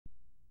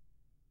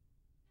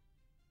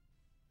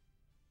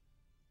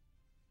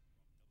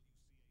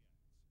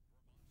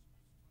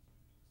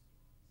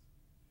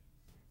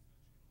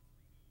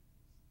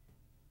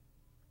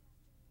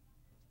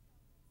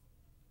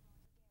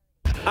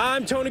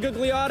I'm Tony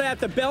Gugliotta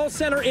at the Bell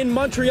Center in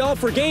Montreal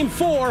for Game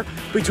 4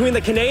 between the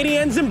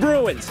Canadiens and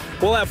Bruins.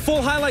 We'll have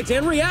full highlights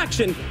and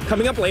reaction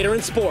coming up later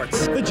in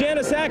sports. The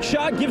Janicek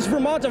shot gives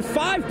Vermont a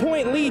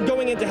 5-point lead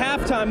going into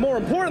halftime. More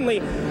importantly,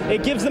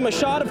 it gives them a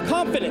shot of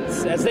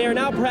confidence as they are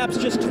now perhaps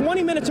just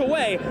 20 minutes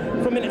away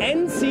from an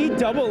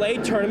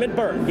NCAA tournament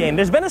berth.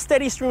 There's been a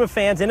steady stream of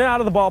fans in and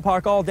out of the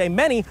ballpark all day,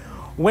 many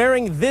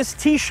wearing this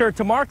T-shirt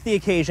to mark the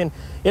occasion.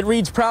 It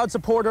reads, "Proud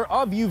supporter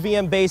of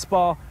UVM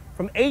baseball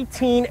from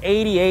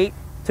 1888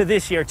 to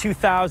this year,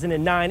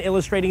 2009,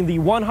 illustrating the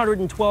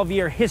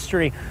 112-year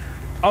history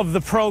of the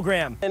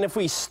program." And if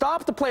we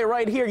stop the play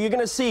right here, you're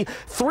going to see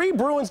 3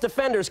 Bruins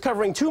defenders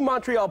covering 2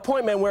 Montreal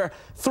point men, where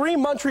 3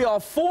 Montreal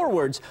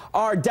forwards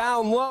are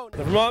down low.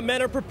 The Vermont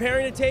men are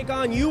preparing to take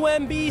on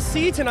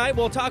UMBC tonight.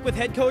 We'll talk with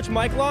head coach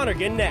Mike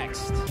Lonergan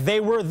next. They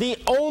were the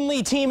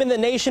only team in the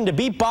nation to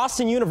beat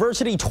Boston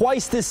University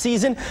twice this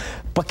season,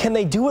 but can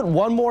they do it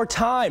one more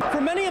time?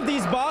 For many of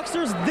these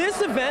boxers,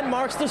 this event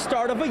marks the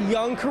start of a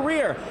young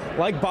career,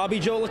 like Bobby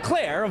Joe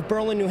LeClaire of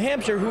Berlin, New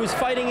Hampshire, who is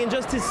fighting in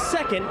just his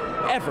 2nd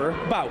ever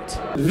bout.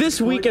 This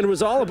weekend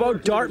was all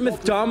about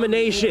Dartmouth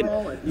domination,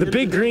 the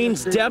Big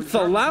Green's depth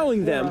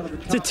allowing them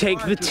to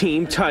take the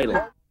team title.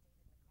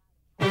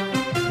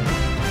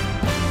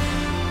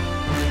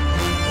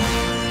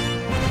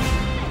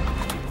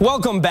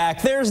 Welcome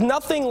back. There's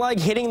nothing like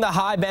hitting the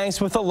high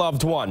banks with a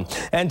loved one.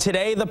 And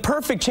today, the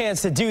perfect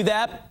chance to do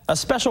that, a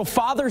special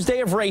Father's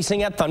Day of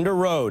racing at Thunder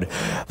Road.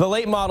 The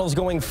late models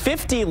going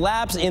 50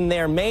 laps in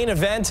their main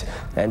event,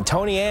 and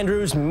Tony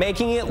Andrews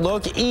making it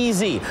look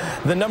easy.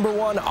 The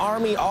 #1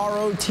 Army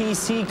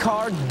ROTC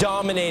car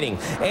dominating.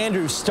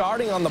 Andrews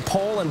starting on the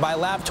pole, and by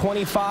lap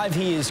 25,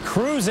 he is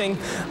cruising,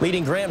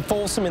 leading Grant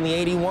Folsom in the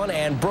 81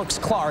 and Brooks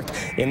Clark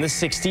in the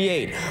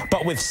 68.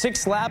 But with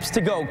 6 laps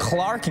to go,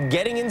 Clark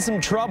getting in some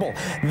trouble.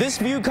 This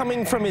view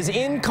coming from his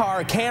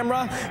in-car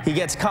camera. He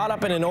gets caught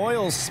up in an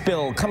oil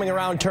spill coming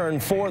around turn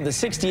 4. The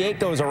 68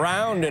 goes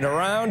around and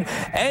around,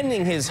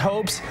 ending his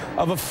hopes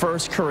of a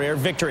first career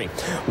victory.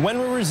 When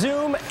we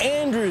resume,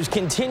 Andrews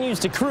continues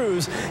to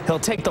cruise. He'll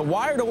take the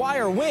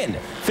wire-to-wire win.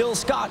 Phil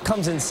Scott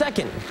comes in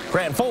 2nd.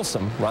 Grant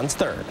Folsom runs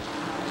 3rd.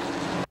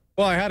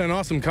 Well, I had an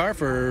awesome car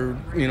for,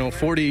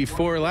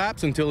 44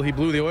 laps until he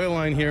blew the oil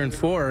line here in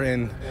 4,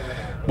 and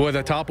boy,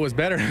 the top was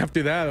better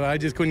after that. I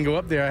just couldn't go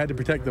up there. I had to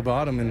protect the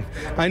bottom, and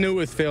I knew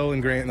with Phil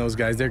and Grant and those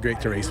guys, they're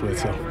great to race with.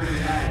 So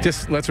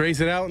just let's race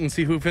it out and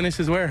see who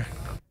finishes where.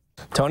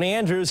 Tony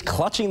Andrews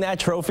clutching that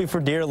trophy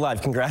for dear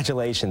life.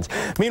 Congratulations.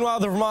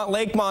 Meanwhile, the Vermont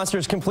Lake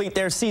Monsters complete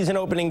their season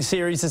opening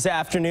series this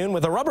afternoon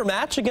with a rubber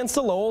match against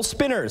the Lowell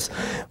Spinners.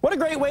 What a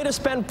great way to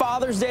spend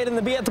Father's Day than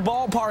to be at the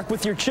ballpark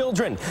with your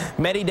children.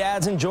 Many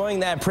dads enjoying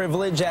that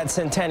privilege at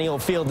Centennial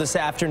Field this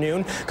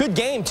afternoon. Good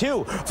game,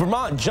 too.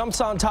 Vermont jumps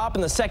on top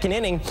in the 2nd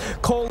inning.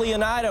 Cole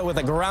Leonida with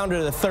a grounder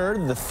to the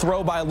 3rd. The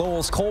throw by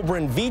Lowell's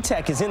Colbrin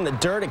Vitek is in the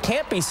dirt. It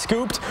can't be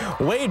scooped.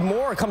 Wade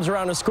Moore comes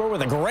around to score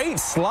with a great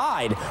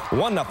slide.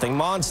 1-0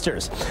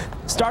 Monsters.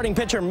 Starting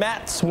pitcher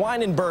Matt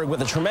Swinenberg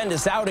with a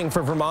tremendous outing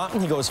for Vermont.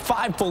 He goes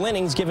 5 full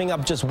innings, giving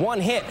up just 1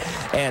 hit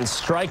and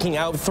striking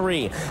out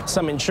 3.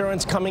 Some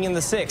insurance coming in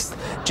the 6th.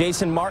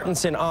 Jason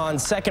Martinson on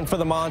 2nd for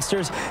the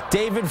Monsters.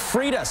 David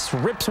Freitas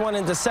rips one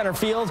into center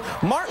field.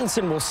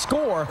 Martinson will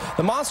score.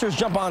 The Monsters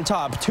jump on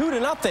top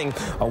 2-0.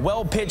 A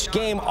well-pitched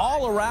game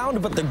all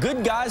around, but the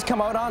good guys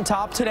come out on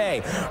top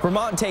today.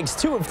 Vermont takes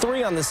 2 of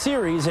 3 on the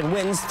series and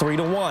wins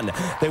 3-1.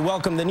 They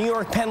welcome the New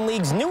York Penn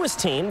League's newest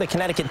team, the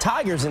Connecticut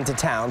Tigers, into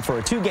town for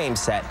a 2-game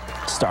set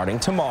starting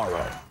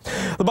tomorrow.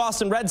 The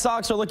Boston Red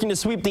Sox are looking to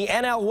sweep the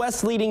NL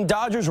West leading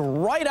Dodgers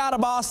right out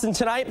of Boston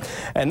tonight,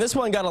 and this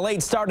one got a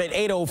late start at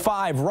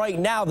 8:05. Right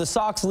now, the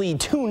Sox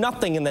lead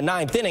 2-0 in the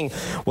 9th inning.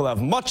 We'll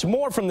have much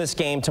more from this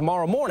game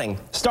tomorrow morning,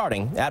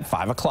 starting at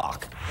 5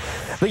 o'clock.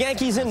 The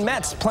Yankees and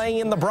Mets playing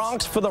in the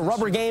Bronx for the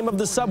rubber game of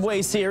the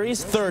Subway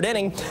Series. 3rd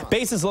inning,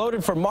 bases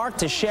loaded for Mark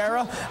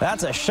Teixeira.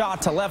 That's a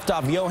shot to left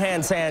off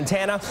Johan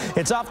Santana.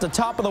 It's off the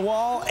top of the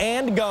wall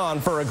and gone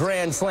for a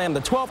grand slam,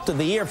 the 12th of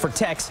the year for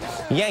Tex.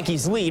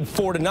 Yankees lead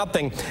 4-0.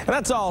 And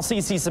that's all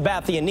CC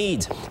Sabathia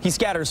needs. He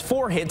scatters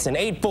 4 hits in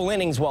 8 full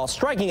innings while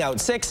striking out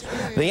 6.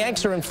 The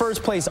Yanks are in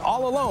first place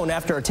all alone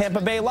after a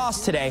Tampa Bay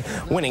loss today,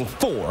 winning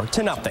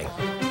 4-0.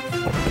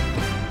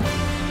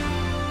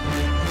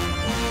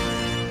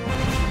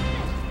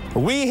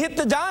 We hit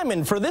the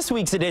diamond for this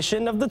week's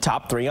edition of the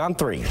Top 3 on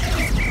 3.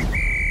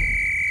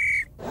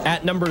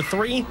 At number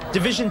 3,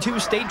 Division II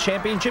State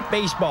Championship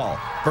Baseball.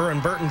 Burr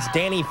and Burton's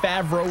Danny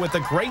Favreau with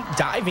a great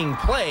diving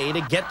play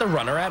to get the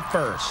runner at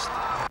first.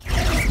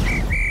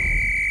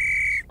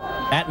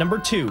 At number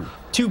 2,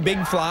 2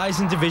 big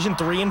flies in Division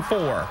 3 and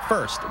 4.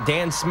 First,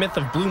 Dan Smith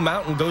of Blue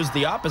Mountain goes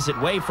the opposite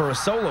way for a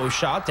solo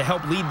shot to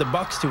help lead the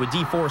Bucks to a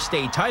D4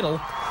 state title.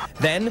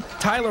 Then,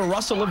 Tyler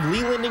Russell of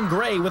Leland and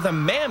Gray with a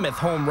mammoth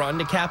home run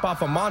to cap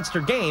off a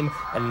monster game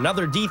and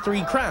another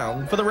D3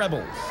 crown for the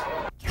Rebels.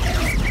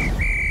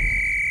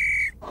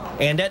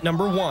 And at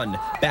number 1,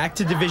 back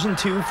to Division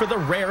II for the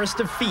rarest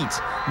of feats.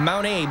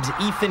 Mount Abe's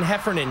Ethan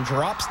Heffernan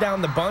drops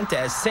down the bunt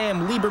as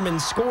Sam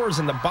Lieberman scores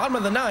in the bottom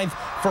of the 9th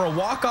for a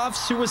walk-off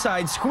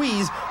suicide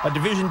squeeze, a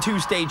Division II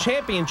state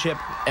championship,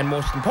 and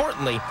most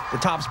importantly, the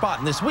top spot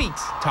in this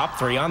week's Top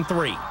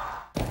 3-on-3.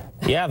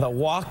 Yeah, the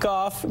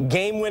walk-off,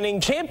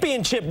 game-winning,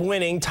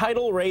 championship-winning,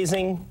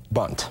 title-raising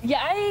bunt. Yeah,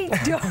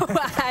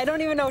 I don't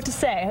even know what to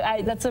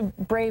say. That's a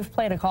brave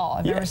play to call.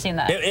 I've never seen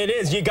that. It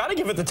is. You got to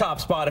give it the top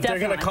spot. If they're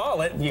going to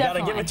call it, you got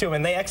to give it to them.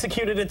 And they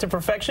executed it to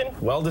perfection.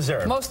 Well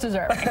deserved. Most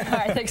deserved. All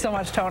right, thanks so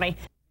much, Tony.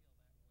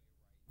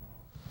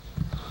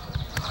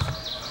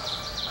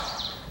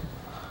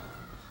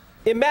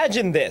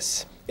 Imagine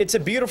this. It's a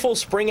beautiful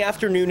spring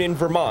afternoon in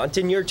Vermont,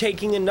 and you're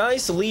taking a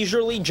nice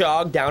leisurely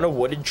jog down a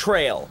wooded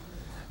trail.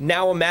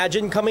 Now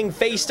imagine coming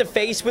face to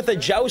face with a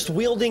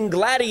joust-wielding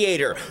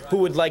gladiator who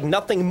would like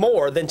nothing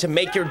more than to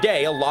make your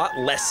day a lot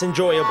less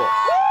enjoyable.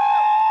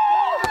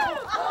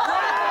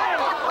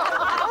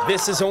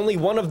 This is only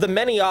one of the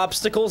many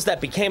obstacles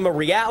that became a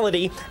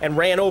reality and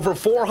ran over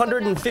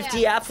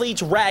 450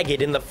 athletes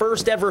ragged in the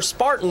first ever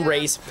Spartan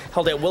race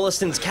held at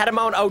Williston's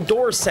Catamount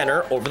Outdoor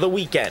Center over the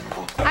weekend.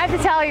 I have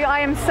to tell you, I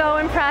am so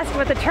impressed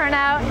with the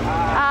turnout.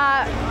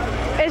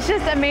 It's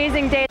just an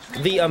amazing day.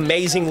 The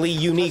amazingly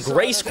unique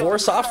race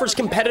course offers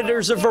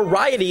competitors a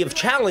variety of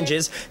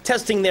challenges,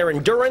 testing their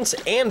endurance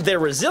and their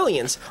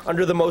resilience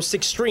under the most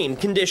extreme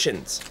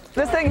conditions.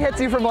 This thing hits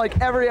you from like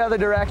every other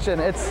direction.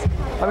 I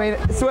mean,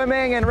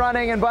 swimming and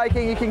running and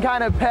biking, you can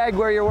kind of peg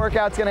where your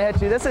workout's gonna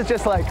hit you. This is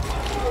just like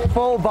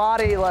full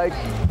body, like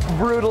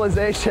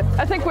brutalization.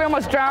 I think we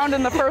almost drowned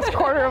in the first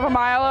quarter of a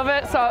mile of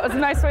it, so it was a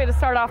nice way to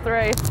start off the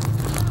race.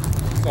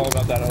 It's all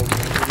about that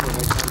opening.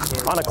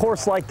 On a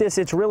course like this,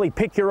 it's really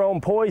pick your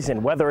own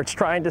poison, whether it's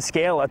trying to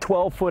scale a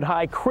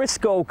 12-foot-high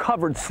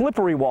Crisco-covered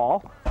slippery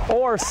wall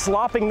or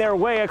slopping their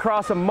way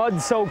across a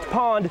mud-soaked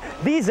pond.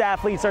 These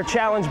athletes are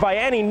challenged by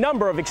any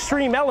number of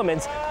extreme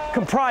elements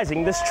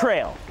comprising this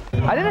trail.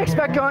 I didn't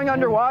expect going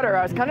underwater.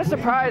 I was kind of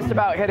surprised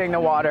about hitting the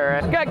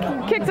water.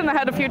 Got kicked in the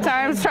head a few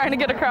times trying to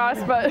get across,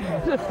 but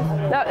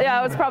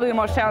that was probably the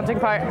most challenging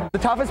part. The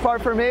toughest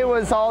part for me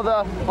was all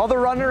the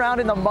running around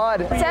in the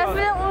mud.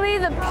 Definitely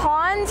the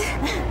pond.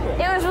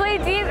 It was really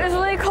deep, it was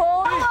really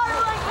cold.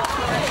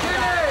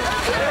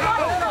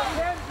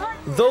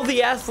 Though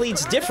the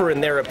athletes differ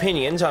in their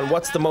opinions on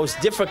what's the most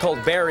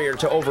difficult barrier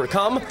to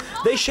overcome,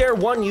 they share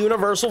one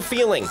universal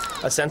feeling,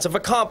 a sense of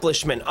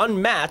accomplishment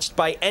unmatched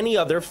by any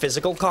other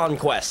physical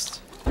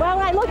conquest. Well,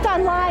 I looked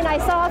online, I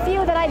saw a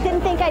few that I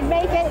didn't think I'd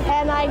make it,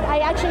 and I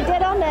actually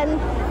did them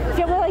and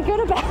feel really good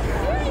about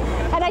it.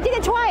 And I did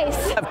it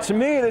twice. To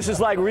me, this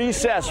is like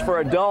recess for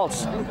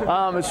adults.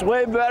 It's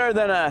way better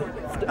than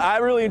I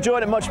really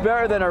enjoyed it much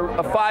better than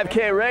a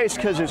 5K race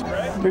because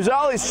there's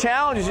all these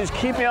challenges just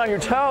keep you on your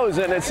toes,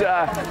 and it's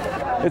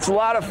a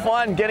lot of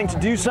fun getting to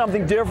do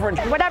something different.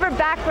 Whatever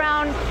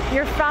background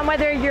you're from,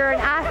 whether you're an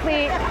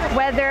athlete,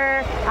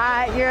 whether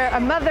you're a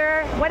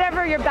mother,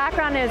 whatever your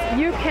background is,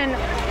 you can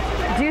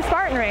do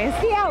Spartan race.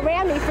 She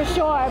outran me for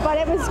sure, but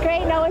it was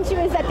great knowing she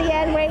was at the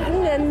end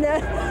waiting, and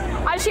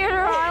I cheered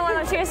her on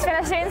when she was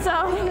finishing,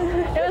 so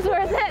it was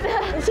worth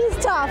it.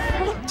 She's tough.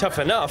 Tough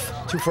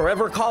enough to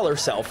forever call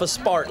herself a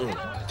Spartan.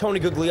 Tony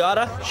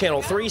Gugliotta,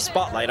 Channel 3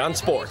 Spotlight on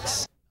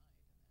Sports.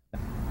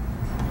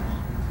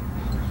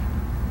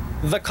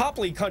 The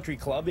Copley Country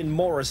Club in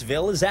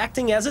Morrisville is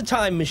acting as a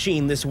time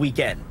machine this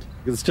weekend.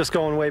 It's just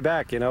going way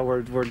back,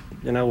 we're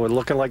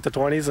looking like the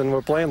 20s and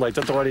we're playing like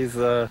the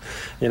 20s,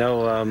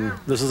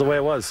 this is the way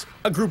it was.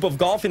 A group of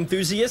golf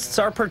enthusiasts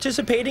are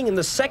participating in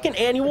the second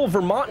annual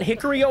Vermont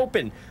Hickory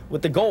Open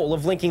with the goal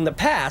of linking the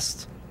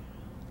past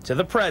to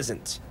the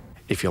present.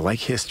 If you like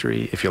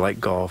history, if you like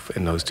golf,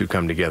 and those two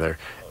come together,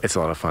 it's a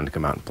lot of fun to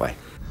come out and play.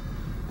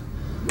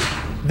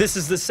 This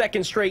is the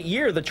second straight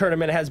year the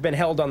tournament has been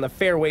held on the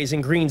fairways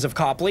and greens of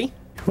Copley.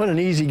 What an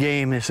easy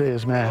game this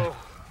is, man.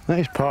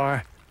 Nice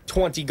par.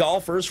 20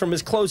 golfers from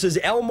as close as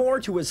Elmore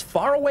to as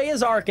far away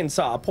as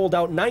Arkansas pulled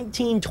out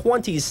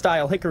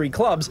 1920s-style hickory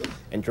clubs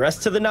and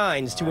dressed to the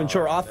nines to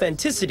ensure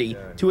authenticity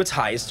to its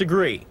highest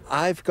degree.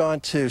 I've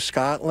gone to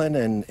Scotland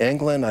and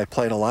England. I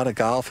played a lot of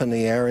golf in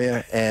the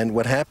area, and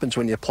what happens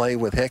when you play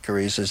with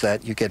hickories is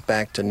that you get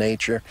back to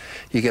nature.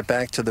 You get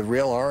back to the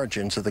real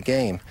origins of the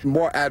game.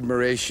 More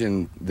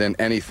admiration than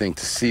anything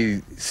to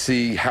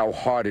see how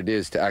hard it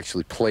is to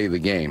actually play the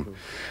game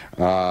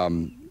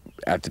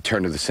at the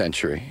turn of the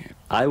century.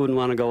 I wouldn't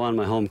want to go on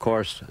my home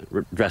course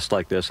dressed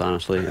like this,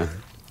 honestly,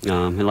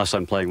 unless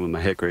I'm playing with my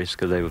hickories,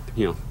 because they would,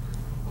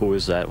 who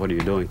is that, what are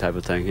you doing type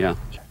of thing, yeah.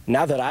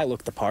 Now that I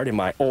look the part in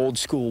my old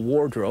school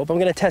wardrobe, I'm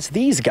going to test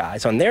these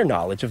guys on their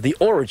knowledge of the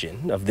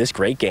origin of this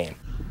great game.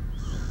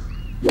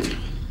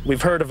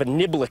 We've heard of a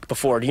niblick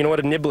before. Do you know what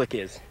a niblick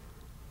is?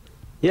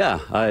 Yeah,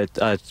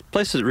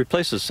 it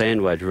replaces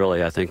sand wedge,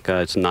 really. I think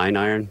it's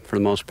 9-iron for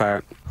the most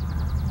part.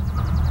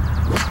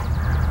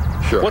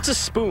 Sure. What's a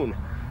spoon?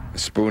 A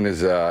spoon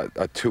is a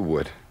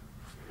 2-wood.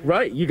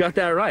 Right, you got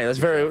that right. That's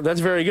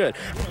very good.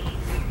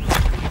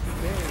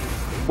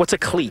 What's a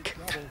cleek?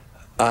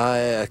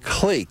 A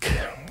cleek.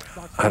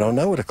 I don't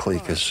know what a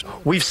cleek is.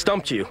 We've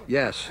stumped you.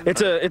 Yes.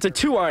 It's a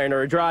 2-iron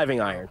or a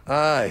driving iron.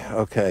 Aye,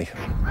 okay.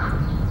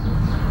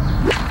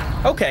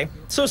 Okay,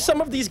 so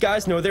some of these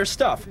guys know their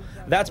stuff.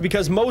 That's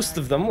because most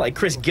of them, like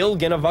Chris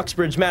Gilligan of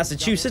Uxbridge,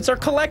 Massachusetts, are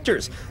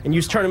collectors and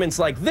use tournaments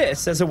like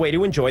this as a way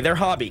to enjoy their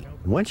hobby.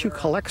 Once you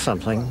collect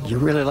something, you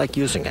really like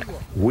using it.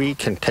 We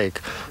can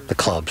take the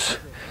clubs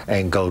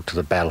and go to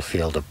the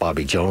battlefield that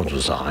Bobby Jones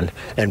was on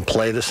and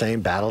play the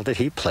same battle that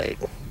he played.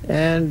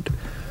 And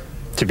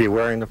to be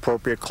wearing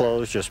appropriate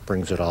clothes just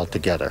brings it all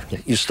together.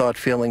 You start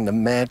feeling the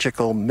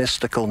magical,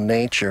 mystical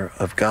nature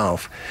of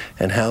golf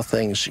and how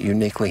things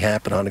uniquely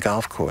happen on a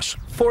golf course.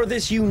 For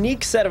this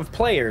unique set of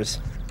players,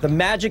 the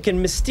magic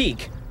and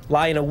mystique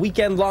lie in a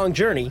weekend-long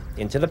journey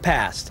into the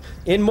past.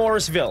 In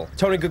Morrisville,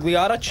 Tony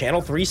Gugliotta,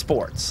 Channel 3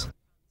 Sports.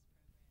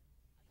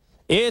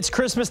 It's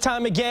Christmas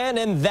time again,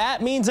 and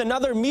that means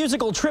another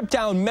musical trip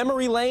down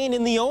memory lane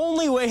in the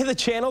only way the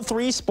Channel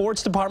 3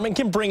 Sports Department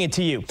can bring it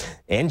to you.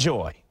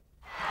 Enjoy.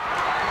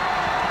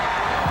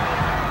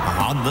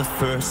 On the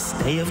first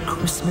day of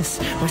Christmas,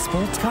 my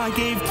sports car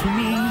gave to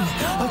me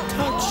a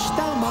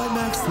touchdown by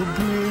Max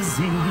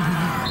Labrizzi.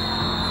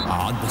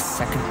 On the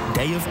second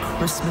day of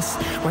Christmas,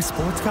 my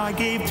sports car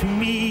gave to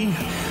me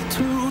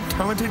 2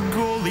 talented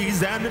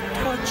goalies and a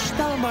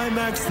touchdown by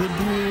Max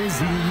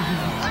Labrizzi.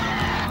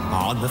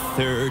 On the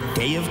third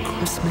day of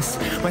Christmas,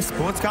 my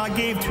sports car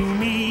gave to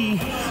me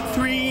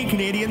 3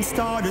 Canadian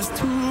starters,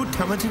 2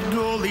 talented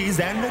goalies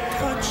and a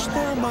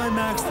touchdown by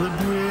Max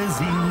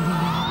Labrizzi.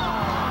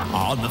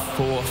 On the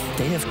fourth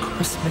day of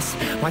Christmas,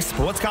 my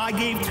sports car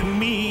gave to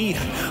me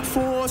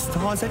 4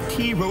 stars at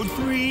T Road,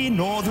 3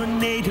 Northern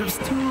natives,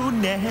 2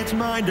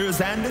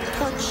 netminders, and a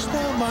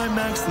touchdown by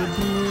Max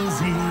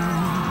Labrizzi.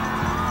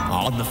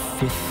 On the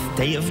 5th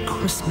day of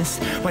Christmas,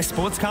 my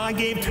sports car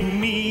gave to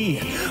me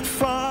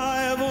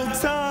 5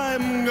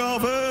 old-time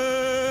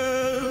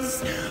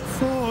golfers,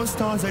 4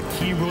 stars at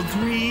T Road,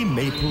 3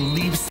 Maple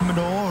Leafs,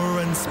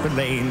 Menorah, and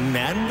Spillane,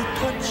 and a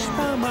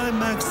touchdown by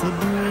Max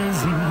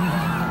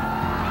Labrizzi.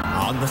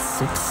 On the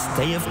 6th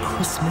day of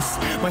Christmas,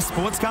 my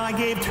sports guy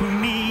gave to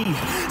me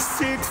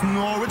 6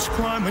 Norwich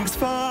Climbings,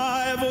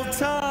 5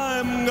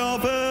 old-time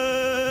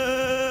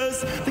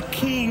golfers. The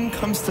king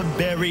comes to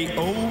bury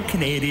old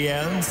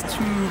Canadians,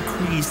 2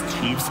 creased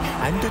Chiefs,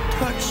 and a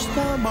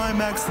touchdown by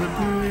Max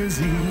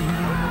Labrizzi.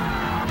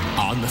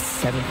 On the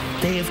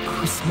 7th day of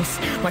Christmas,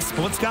 my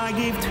sports guy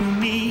gave to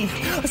me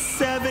a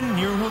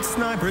 7-year-old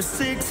sniper,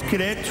 6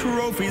 cadet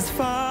trophies,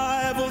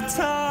 5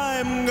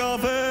 old-time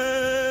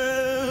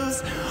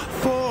golfers.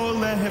 4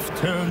 left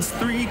turns,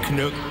 3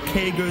 Canuck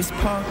Kagers,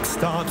 puck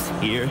stops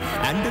here,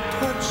 and a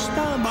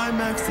touchdown by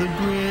Max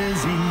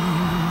Labrizzi.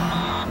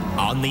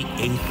 On the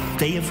 8th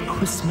day of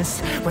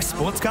Christmas, my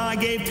sports guy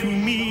gave to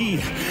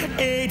me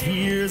 8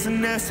 years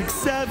in Essex,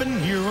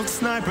 7-year-old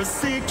sniper,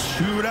 6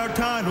 shootout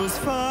titles,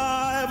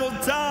 5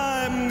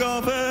 old-time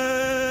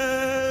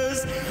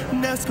golfers.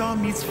 NASCAR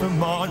meets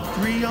Vermont,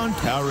 3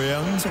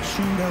 Ontarians,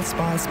 shootouts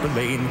by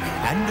Spillane,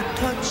 and a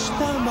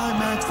touchdown by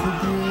Max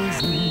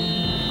Labrizzi.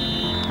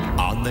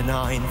 On the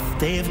 9th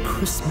day of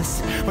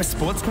Christmas, my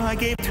sports car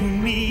gave to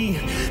me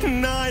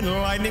 9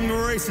 lightning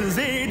races,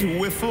 8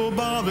 wiffle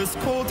ballers,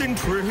 Colton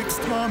Tricks,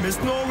 Thomas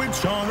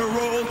Norwich on a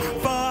roll,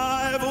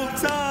 5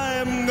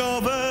 old-time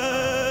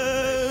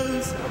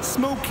golfers.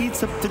 Smoke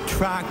heats up the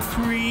track,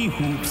 3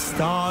 hoop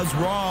stars,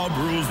 Rob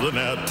rules the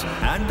net,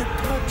 and a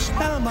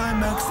touchdown by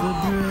Max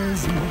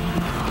Labrizzi.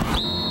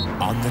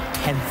 On the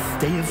 10th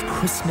day of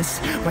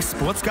Christmas, my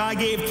sports guy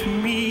gave to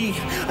me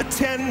a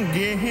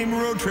 10-game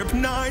road trip,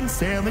 9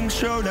 sailing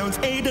showdowns,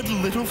 8 at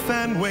Little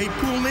Fenway,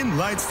 pooling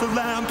lights to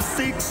lamp,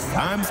 6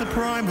 times the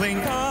prime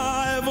link,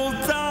 5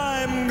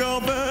 old-time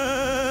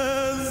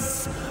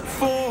golfers.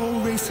 4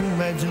 racing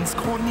legends,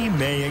 Courtney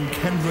May and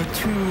Kendra,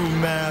 2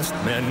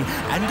 masked men,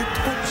 and a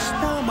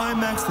touchdown by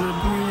Max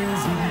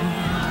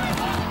Labrizzi.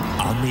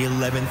 On the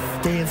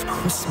 11th day of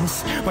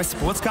Christmas, my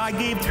sports guy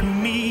gave to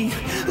me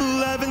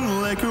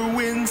 11 liquor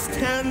wins,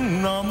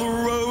 10 on the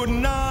road,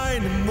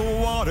 9 in the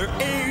water,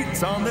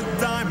 8 on the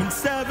diamond,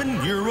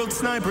 7-year-old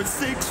sniper,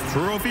 6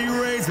 trophy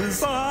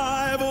races,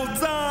 5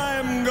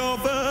 old-time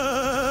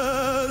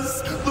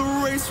golfers. The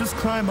racers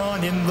climb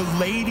on in, the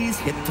ladies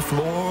hit the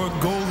floor,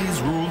 goalies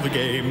rule the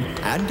game,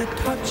 and a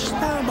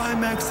touchdown by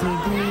Max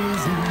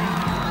Labrizzi.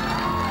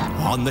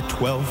 On the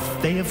 12th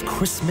day of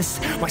Christmas,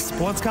 my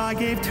sports car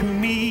gave to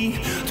me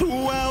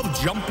 12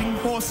 jumping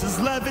horses,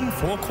 11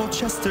 for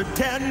Colchester,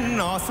 10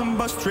 awesome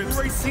bus trips,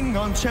 racing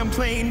on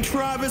Champlain.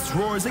 Travis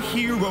Roy's a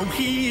hero,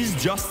 he's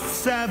just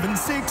 7,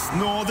 6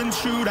 Northern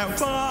shootout,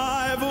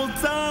 5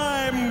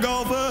 old-time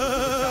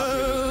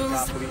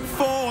golfers.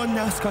 4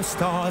 NASCAR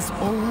stars,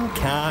 oh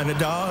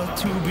Canada,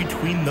 2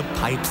 between the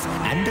pipes,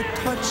 and a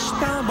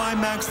touchdown by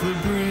Max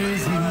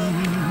Labrizzi.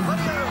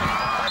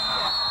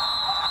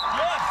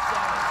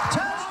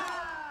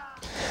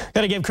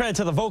 Got to give credit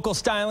to the vocal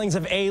stylings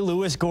of A.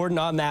 Lewis Gordon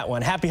on that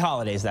one. Happy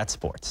holidays, that's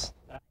sports.